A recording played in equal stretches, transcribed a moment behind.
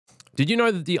Did you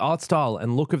know that the art style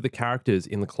and look of the characters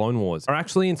in the Clone Wars are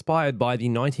actually inspired by the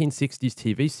 1960s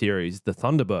TV series, The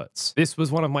Thunderbirds? This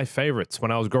was one of my favorites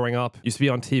when I was growing up. It used to be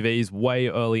on TVs way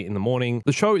early in the morning.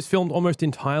 The show is filmed almost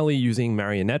entirely using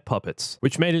marionette puppets,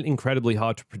 which made it incredibly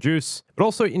hard to produce, but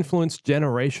also influenced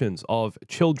generations of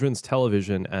children's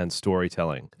television and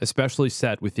storytelling, especially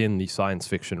set within the science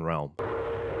fiction realm.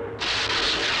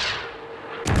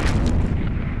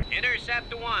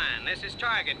 Intercept 1, this is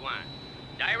Target 1.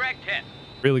 Direct hit.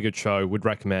 Really good show, would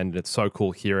recommend. It's so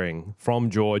cool hearing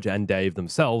from George and Dave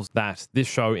themselves that this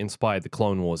show inspired the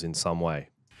Clone Wars in some way.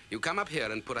 You come up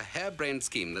here and put a harebrained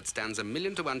scheme that stands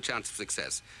 1,000,000 to 1 chance of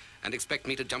success and expect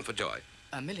me to jump for joy.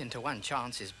 1,000,000 to 1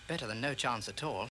 chance is better than no chance at all.